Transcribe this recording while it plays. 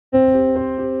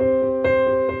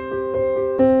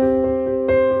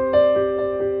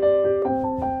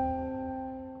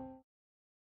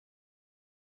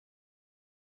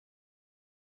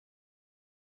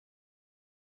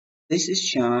This is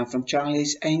Shah from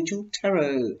Charlie's Angel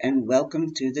Tarot, and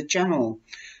welcome to the channel.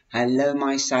 Hello,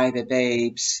 my cyber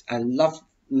babes.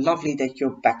 Lovely that you're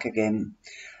back again.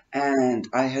 And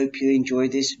I hope you enjoy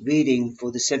this reading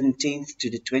for the 17th to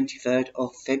the 23rd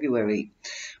of February.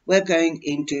 We're going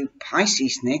into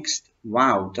Pisces next.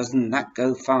 Wow, doesn't that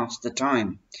go fast, the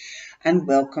time? And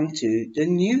welcome to the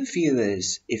new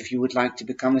viewers. If you would like to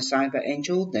become a cyber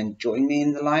angel, then join me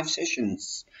in the live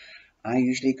sessions. I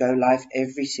usually go live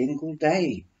every single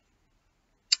day.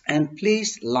 And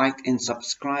please like and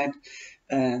subscribe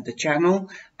the channel,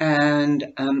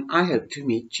 and I hope to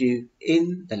meet you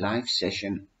in the live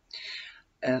session.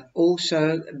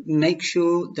 Also, make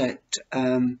sure that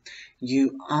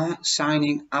you are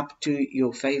signing up to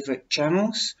your favorite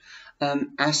channels,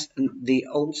 as the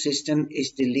old system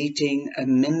is deleting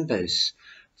members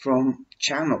from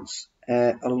channels.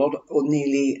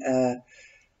 Nearly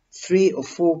 3 or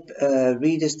 4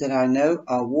 readers that I know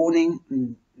are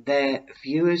warning their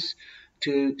viewers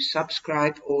to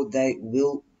subscribe, or they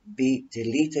will be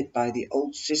deleted by the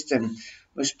old system,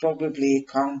 which probably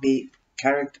can't be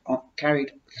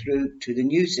carried through to the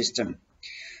new system.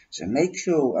 So make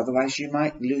sure, otherwise you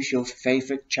might lose your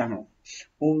favorite channel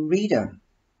or reader.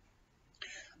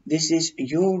 This is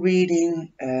your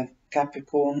reading,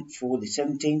 Capricorn, for the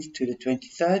 17th to the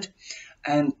 23rd.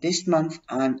 And this month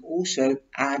I'm also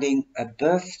adding a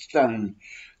birthstone.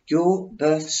 Your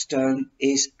birthstone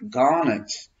is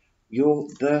garnet. Your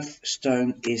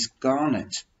birthstone is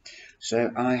garnet.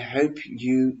 So I hope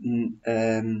you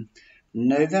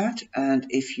know that. And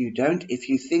if you don't, if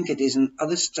you think it is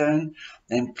another stone,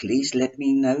 then please let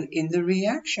me know in the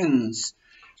reactions.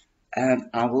 And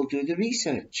I will do the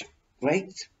research.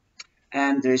 Great.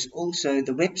 And there's also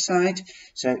the website.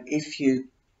 So if you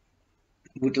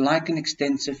would like an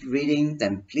extensive reading,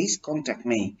 then please contact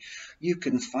me. You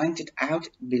can find it out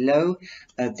below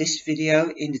this video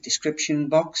in the description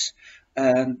box,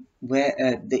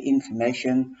 where the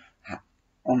information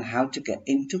on how to get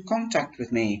into contact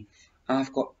with me.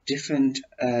 I've got different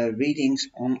readings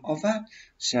on offer,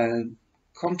 so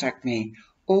contact me.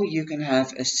 Or you can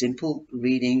have a simple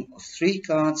reading of 3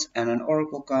 cards and an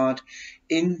oracle card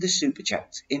in the super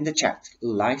chat, in the chat,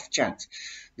 live chat.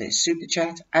 There's super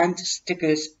chat and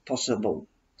stickers possible.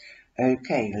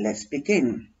 Okay, let's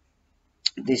begin.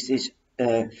 This is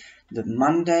the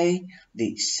Monday,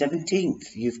 the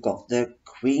 17th. You've got the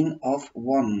Queen of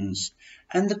Wands.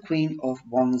 And the Queen of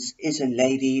Wands is a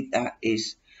lady that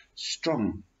is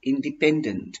strong,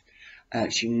 independent.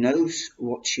 She knows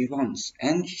what she wants,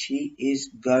 and she is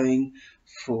going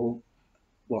for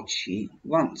what she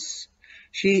wants.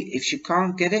 If she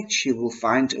can't get it, she will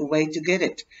find a way to get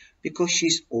it, because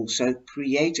she's also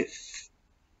creative.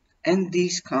 And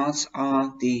these cards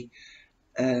are the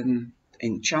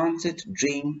Enchanted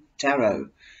Dream Tarot,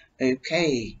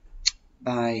 okay,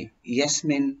 by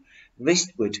Yasmin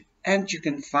Westwood. And you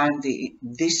can find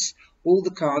all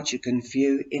the cards you can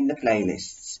view in the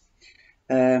playlists.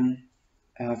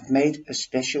 I've made a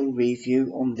special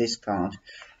review on this card,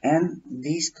 and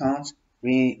these cards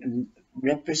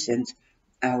represent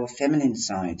our feminine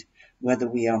side, whether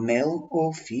we are male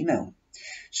or female.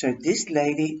 So this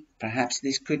lady, perhaps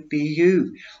this could be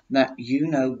you, that you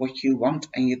know what you want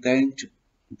and you're going to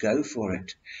go for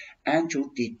it, and you're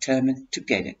determined to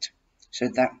get it. So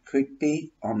that could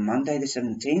be on Monday the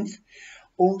 17th.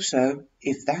 Also,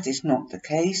 if that is not the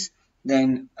case,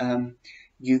 then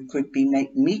you could be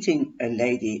meeting a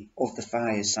lady of the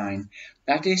fire sign.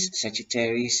 That is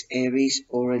Sagittarius, Aries,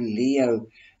 or a Leo,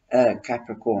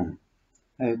 Capricorn.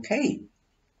 Okay.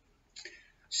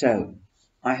 So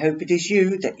I hope it is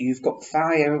you, that you've got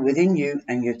fire within you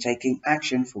and you're taking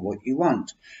action for what you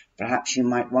want. Perhaps you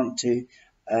might want to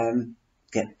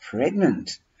get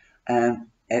pregnant.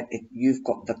 You've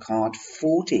got the card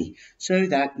 40. So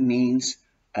that means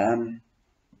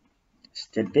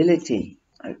stability.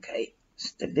 Okay.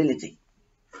 Stability.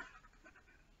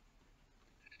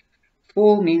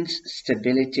 4 means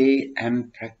stability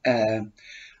and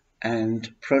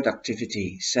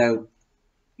productivity. So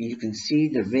you can see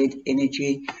the red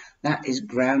energy, that is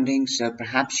grounding. So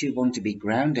perhaps you want to be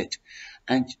grounded,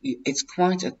 and it's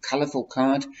quite a colorful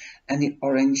card, and the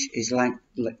orange is like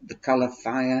the color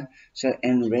fire, so,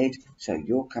 and red, so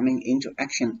you're coming into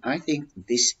action. I think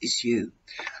this is you.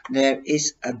 There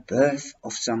is a birth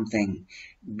of something,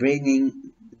 birthing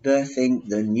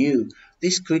the new.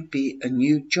 This could be a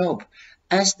new job,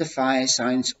 as the fire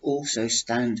signs also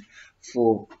stand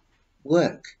for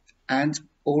work and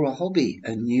or a hobby,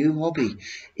 a new hobby.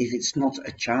 If it's not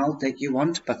a child that you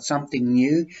want, but something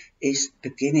new is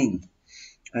beginning.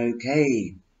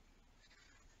 Okay.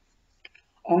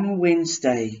 on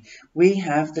Wednesday, we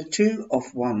have the Two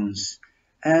of Wands.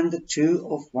 And the Two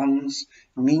of Wands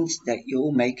means that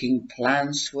you're making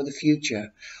plans for the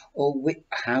future or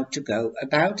how to go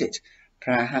about it.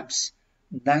 Perhaps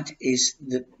that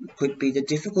could be the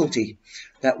difficulty,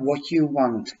 that what you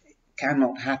want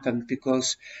cannot happen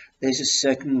because there's a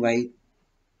certain way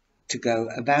to go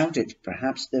about it.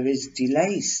 Perhaps there is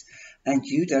delays and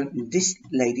this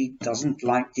lady doesn't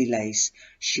like delays.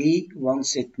 She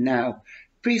wants it now,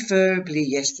 preferably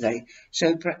yesterday.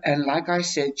 And like I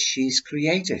said, she's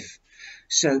creative.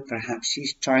 So perhaps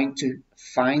she's trying to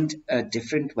find a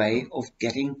different way of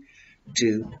getting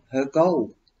to her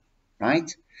goal,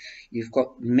 right? You've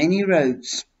got many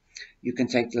roads. You can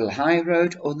take the high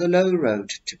road or the low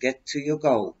road to get to your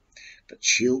goal, but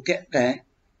she'll get there.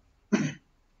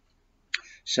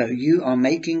 So you are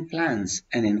making plans,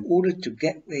 and in order to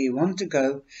get where you want to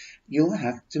go, you'll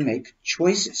have to make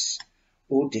choices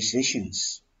or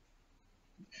decisions.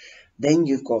 Then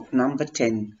you've got number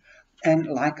 10. And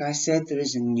like I said, there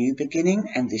is a new beginning,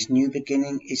 and this new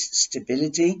beginning is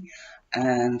stability.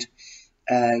 And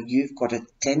you've got a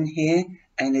 10 here,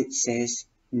 and it says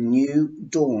new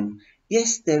dawn.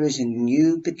 Yes, there is a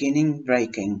new beginning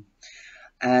breaking.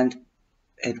 And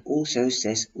it also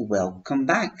says welcome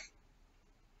back.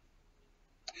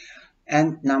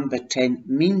 And number 10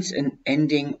 means an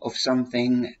ending of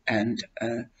something and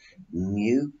a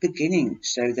new beginning.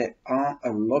 So there are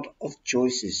a lot of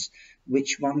choices.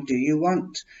 Which one do you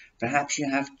want? Perhaps you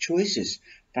have choices.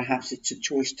 Perhaps it's a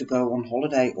choice to go on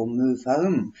holiday or move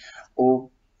home, or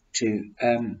to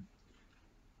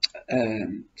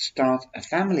start a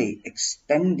family,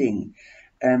 expanding,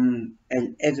 an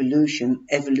evolution.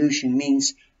 Evolution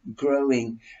means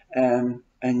growing,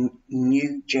 a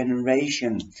new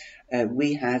generation.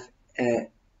 We have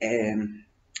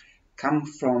come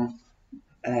from,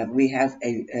 we have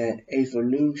a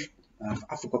evolution.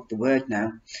 I forgot the word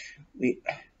now.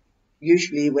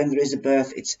 Usually when there is a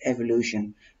birth, it's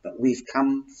evolution, but we've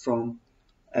come from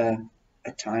a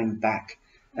time back.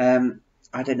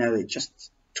 I don't know, it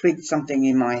just twigged something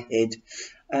in my head.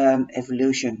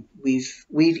 Evolution.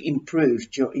 We've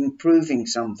improved. You're improving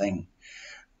something.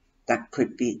 That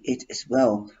could be it as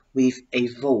well. We've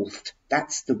evolved.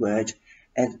 That's the word.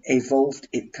 Evolved.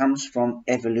 It comes from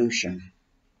evolution.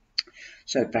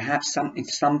 So perhaps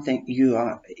something you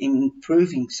are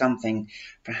improving something,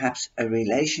 perhaps a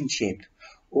relationship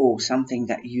or something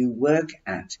that you work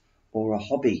at or a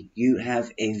hobby. You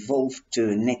have evolved to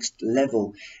a next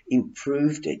level,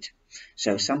 improved it.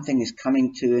 So something is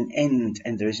coming to an end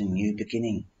and there is a new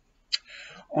beginning.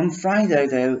 On Friday,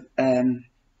 though,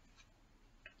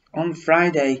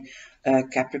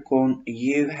 Capricorn,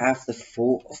 you have the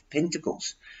Four of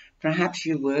Pentacles. Perhaps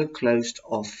you were closed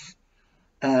off.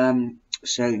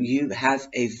 So you have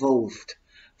evolved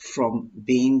from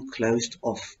being closed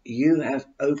off. You have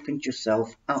opened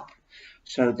yourself up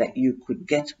so that you could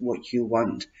get what you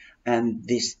want and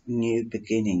this new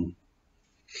beginning.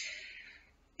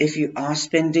 If you are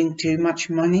spending too much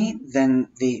money, then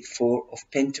the Four of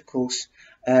Pentacles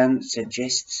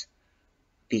suggests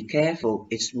be careful.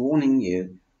 It's warning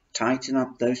you, tighten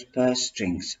up those purse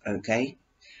strings, okay?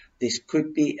 This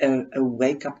could be a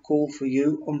wake-up call for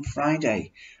you on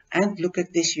Friday. And look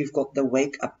at this, you've got the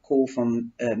wake-up call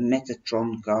from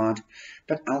Metatron card,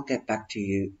 but I'll get back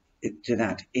to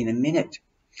that in a minute.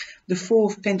 The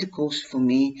Four of Pentacles for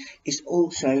me is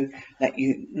also that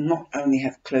you not only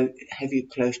have you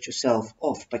closed yourself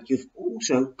off, but you've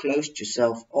also closed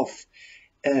yourself off,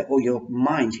 or your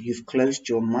mind, you've closed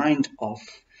your mind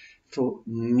off for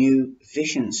new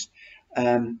visions.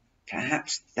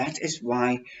 Perhaps that is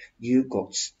why you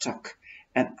got stuck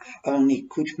and only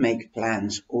could make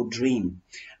plans or dream.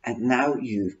 And now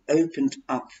you've opened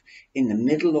up in the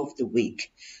middle of the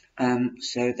week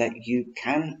so that you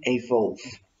can evolve.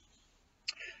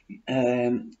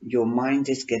 Your mind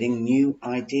is getting new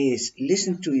ideas.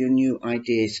 Listen to your new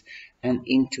ideas and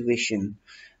intuition,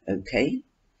 okay?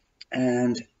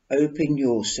 And open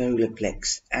your solar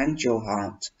plex and your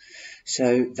heart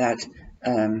so that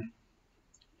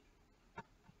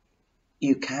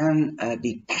you can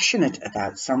be passionate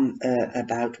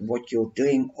about what you're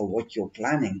doing or what you're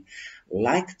planning,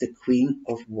 like the Queen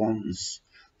of Wands.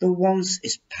 The Wands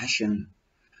is passion,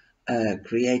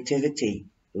 creativity,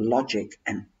 logic,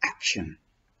 and action.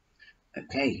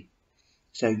 Okay,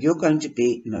 so you're going to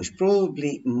be most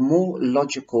probably more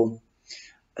logical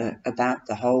about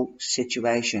the whole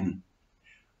situation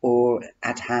or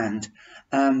at hand,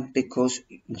 because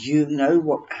you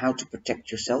know how to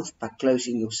protect yourself by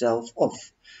closing yourself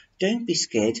off. Don't be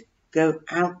scared. Go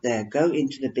out there, go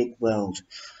into the big world,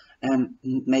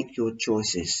 make your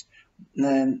choices.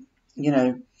 you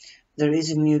know, there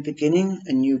is a new beginning,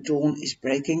 a new dawn is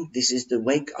breaking. This is the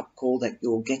wake-up call that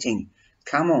you're getting.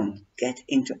 Come on, get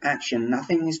into action.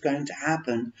 Nothing is going to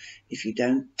happen if you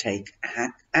don't take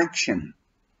action.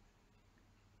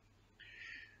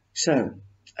 So,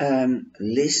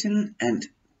 listen and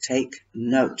take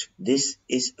note. This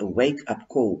is a wake-up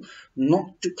call,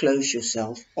 not to close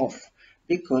yourself off,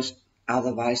 because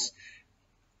otherwise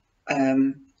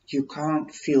you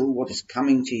can't feel what is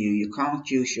coming to you. You can't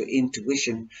use your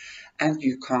intuition, and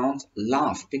you can't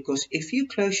laugh, because if you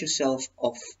close yourself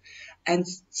off, and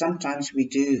sometimes we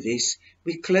do this,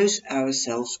 we close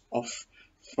ourselves off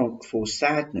for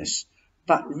sadness.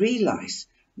 But realize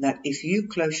that if you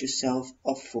close yourself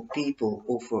off for people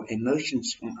or for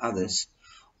emotions from others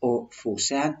or for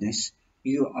sadness,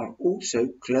 you are also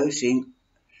closing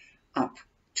up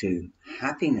to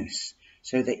happiness,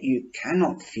 so that you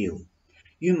cannot feel.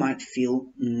 You might feel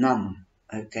numb,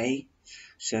 okay?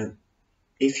 So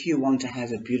if you want to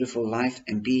have a beautiful life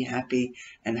and be happy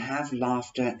and have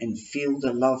laughter and feel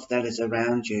the love that is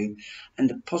around you and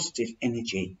the positive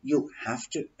energy, you have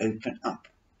to open up.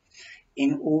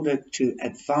 In order to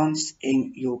advance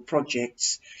in your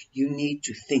projects, you need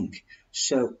to think.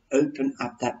 So open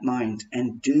up that mind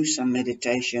and do some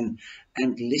meditation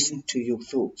and listen to your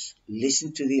thoughts.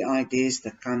 Listen to the ideas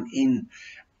that come in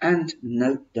and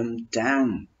note them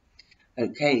down.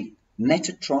 Okay,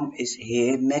 Metatron is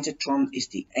here. Metatron is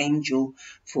the angel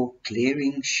for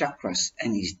clearing chakras,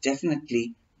 and he's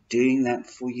definitely doing that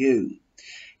for you.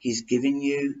 He's giving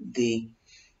you the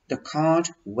card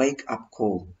wake up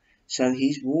call. So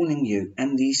he's warning you,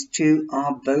 and these two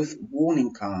are both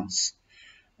warning cards.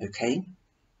 Okay,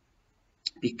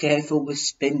 be careful with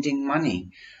spending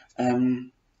money.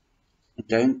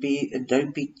 Don't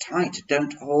be tight.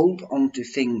 Don't hold on to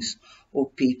things or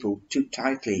people too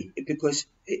tightly, because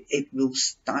it will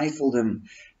stifle them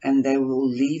and they will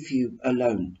leave you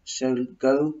alone. So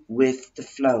go with the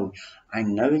flow. I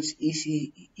know it's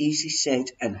easy said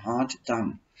and hard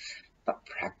done, but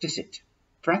practice it.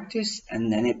 Practice,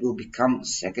 and then it will become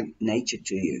second nature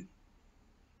to you.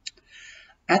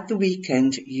 At the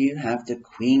weekend, you have the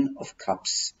Queen of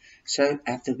Cups. So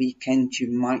at the weekend,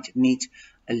 you might meet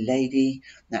a lady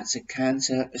that's a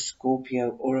Cancer, a Scorpio,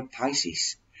 or a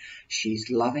Pisces.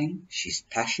 She's loving, she's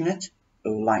passionate,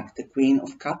 like the Queen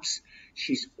of Cups.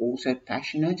 She's also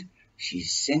passionate,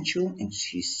 she's sensual, and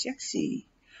she's sexy.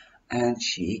 And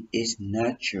she is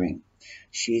nurturing.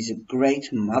 She's a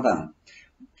great mother.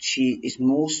 She is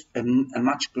a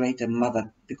much greater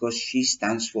mother, because she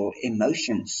stands for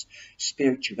emotions,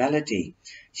 spirituality,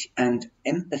 and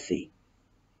empathy.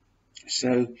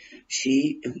 So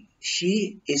she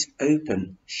is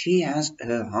open. She has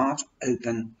her heart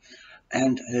open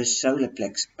and her solar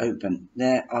plex open.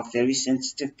 They are very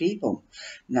sensitive people.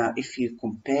 Now, if you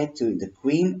compare to the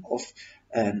Queen of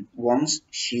Wands,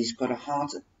 she's got a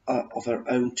heart of her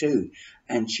own too,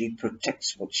 and she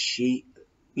protects what she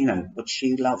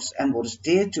loves and what is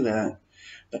dear to her.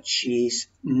 But she's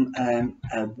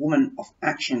a woman of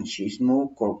action. She's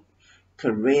more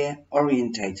career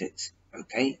orientated,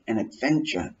 okay, and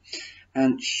adventure.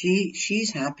 And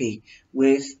she's happy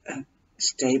with a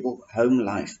stable home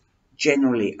life.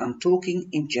 Generally, I'm talking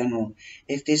in general.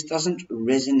 If this doesn't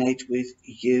resonate with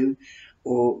you,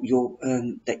 or your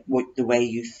the way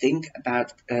you think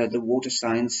about the water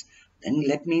signs, then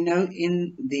let me know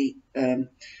in the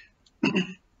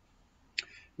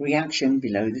reaction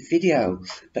below the video.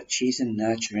 But she's a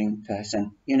nurturing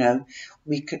person.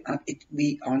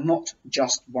 We are not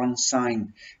just one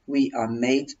sign. We are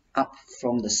made up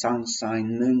from the sun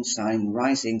sign, moon sign,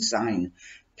 rising sign,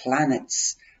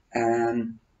 planets,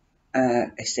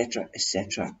 etc.,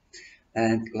 etc.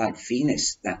 And like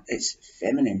Venus, that is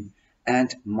feminine,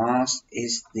 and Mars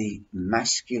is the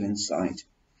masculine side.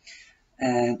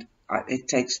 And it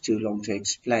takes too long to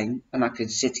explain, and I can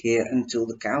sit here until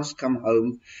the cows come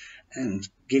home and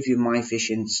give you my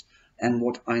visions and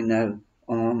what I know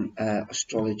on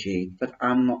astrology. But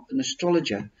I'm not an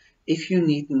astrologer. If you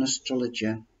need an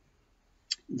astrologer,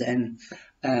 then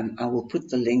I will put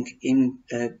the link in.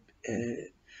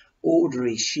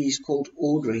 Audrey, she's called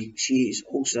Audrey. She is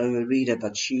also a reader,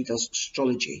 but she does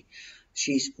astrology.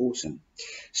 She's awesome.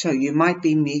 So you might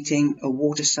be meeting a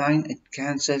water sign, a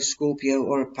Cancer, Scorpio,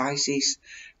 or a Pisces,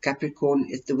 Capricorn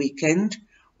at the weekend.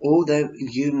 Although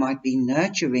you might be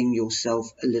nurturing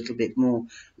yourself a little bit more,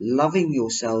 loving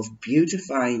yourself,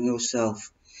 beautifying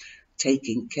yourself,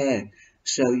 taking care.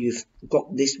 So you've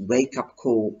got this wake-up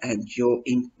call, and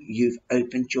you've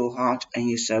opened your heart and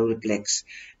your solar plex,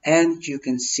 and you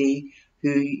can see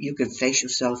you can face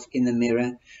yourself in the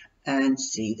mirror, and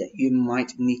see that you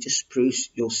might need to spruce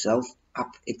yourself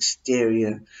up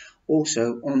exterior.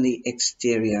 Also on the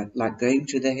exterior, like going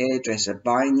to the hairdresser,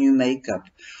 buy new makeup,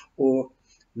 or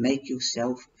make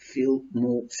yourself feel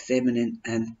more feminine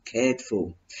and cared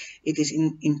for. It is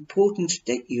important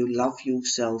that you love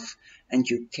yourself and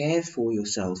you care for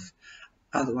yourself.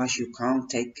 Otherwise, you can't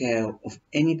take care of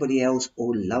anybody else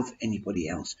or love anybody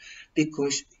else.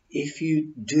 Because if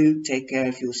you do take care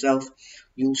of yourself,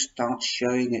 you'll start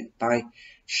showing it by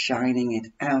shining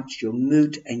it out. Your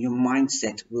mood and your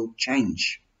mindset will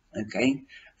change. Okay?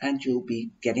 And you'll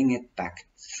be getting it back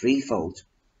threefold.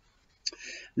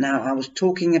 Now, I was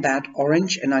talking about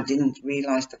orange and I didn't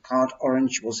realize the card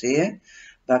orange was here,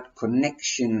 but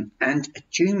connection and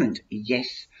attunement,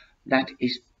 yes, that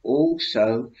is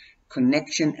also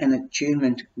connection and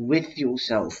attunement with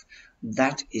yourself.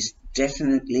 That is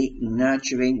definitely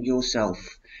nurturing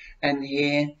yourself. And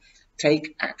here,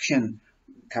 take action.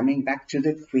 Coming back to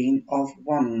the Queen of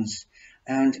Wands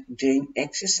and doing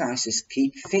exercises,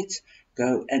 keep fit,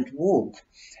 go and walk.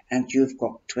 And you've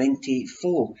got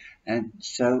 24, and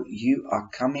so you are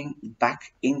coming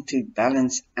back into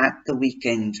balance at the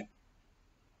weekend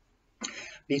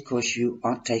because you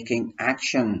are taking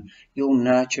action. You're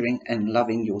nurturing and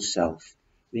loving yourself.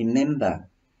 Remember,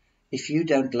 if you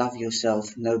don't love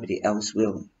yourself, nobody else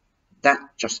will. That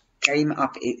just came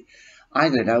up. I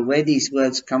don't know where these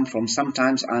words come from.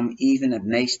 Sometimes I'm even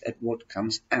amazed at what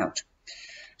comes out.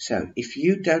 So if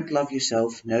you don't love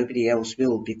yourself, nobody else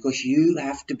will, because you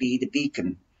have to be the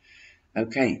beacon.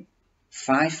 Okay,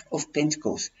 5 of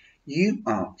Pentacles. You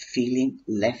are feeling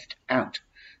left out.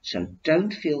 So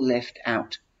don't feel left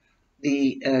out.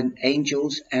 The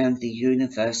angels and the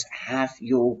universe have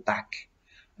your back.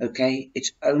 Okay,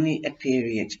 it's only a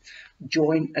period.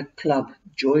 Join a club,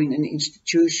 join an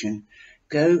institution.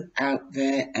 Go out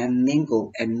there and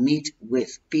mingle and meet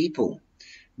with people.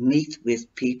 Meet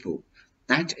with people.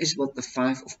 That is what the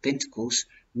 5 of Pentacles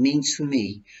means for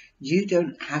me. You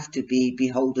don't have to be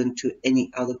beholden to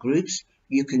any other groups.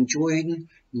 You can join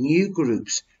new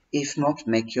groups, if not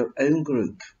make your own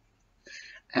group.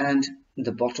 And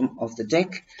the bottom of the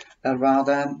deck,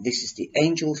 this is the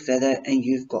angel feather, and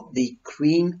you've got the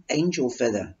Queen angel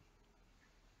feather.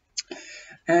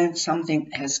 And something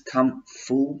has come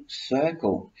full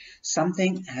circle.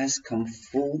 Something has come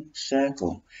full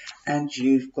circle. And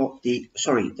you've got the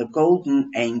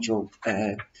golden angel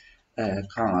card.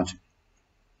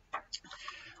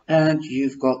 And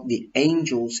you've got the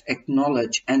angels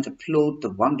acknowledge and applaud the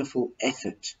wonderful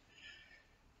effort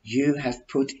you have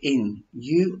put in.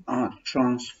 You are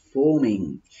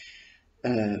transforming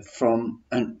from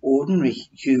an ordinary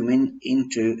human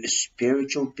into a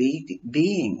spiritual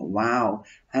being. Wow.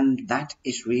 And that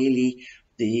is really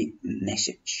the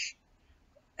message.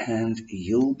 And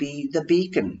you'll be the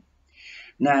beacon.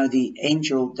 Now, the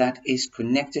angel that is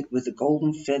connected with the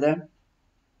golden feather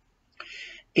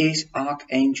is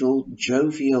Archangel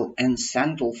Jovial and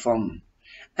Sandalphon,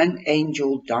 and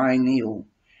Angel Daniel,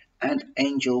 and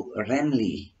Angel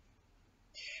Renly.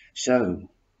 So,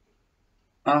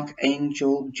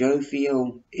 Archangel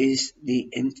Jovial is the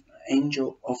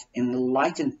angel of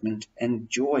enlightenment and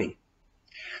joy.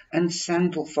 And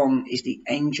Sandalphon is the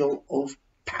angel of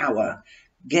power.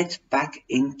 Get back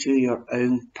into your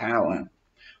own power.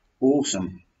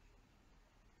 Awesome.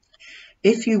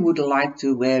 If you would like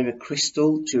to wear a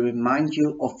crystal to remind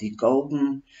you of the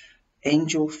golden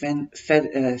angel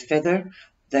feather,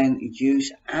 then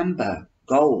use amber,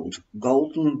 gold,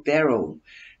 golden beryl,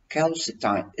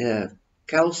 calcite,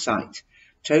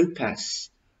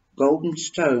 topaz, golden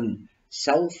stone,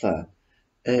 sulfur,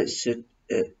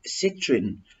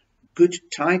 citrine, good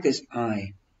tiger's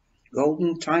eye,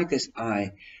 golden tiger's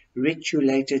eye,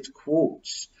 ritualated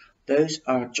quartz. Those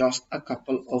are just a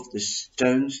couple of the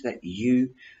stones that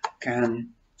you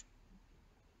can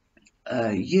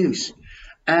use.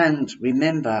 And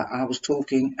remember, I was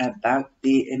talking about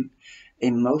the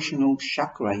emotional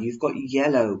chakra. You've got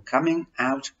yellow coming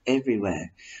out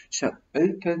everywhere. So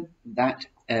open that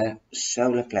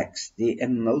solar plex, the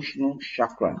emotional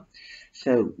chakra.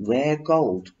 So wear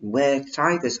gold, wear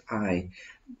tiger's eye,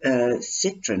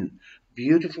 citrine,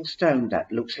 beautiful stone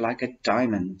that looks like a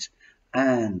diamond.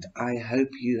 And I hope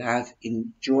you have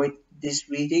enjoyed this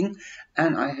reading,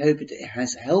 and I hope it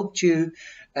has helped you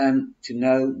to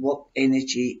know what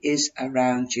energy is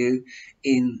around you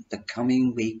in the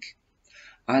coming week.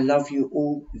 I love you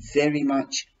all very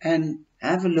much, and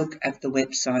have a look at the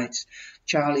website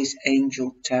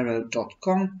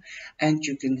CharliesAngelTarot.com, and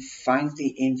you can find the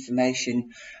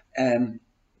information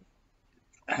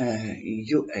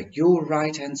at your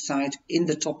right hand side in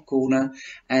the top corner,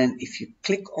 and if you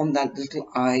click on that little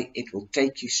eye, it will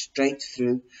take you straight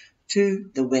through to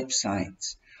the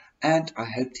website. And I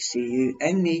hope to see you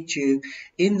and meet you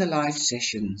in the live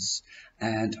sessions,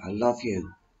 and I love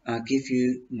you. I give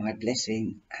you my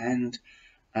blessing and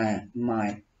I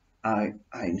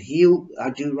heal. I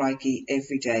do Reiki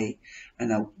every day,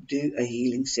 and I do a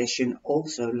healing session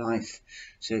also live.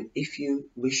 So if you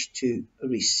wish to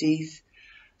receive,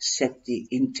 set the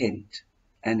intent,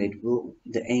 and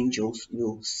the angels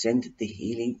will send the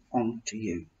healing on to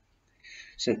you.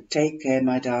 So take care,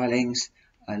 my darlings.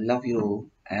 I love you all,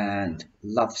 and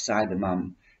love Cyber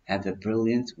Mum. Have a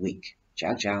brilliant week.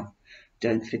 Ciao, ciao.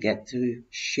 Don't forget to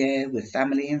share with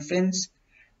family and friends,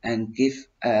 and give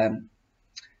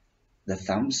the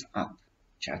thumbs up.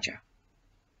 Ciao, ciao.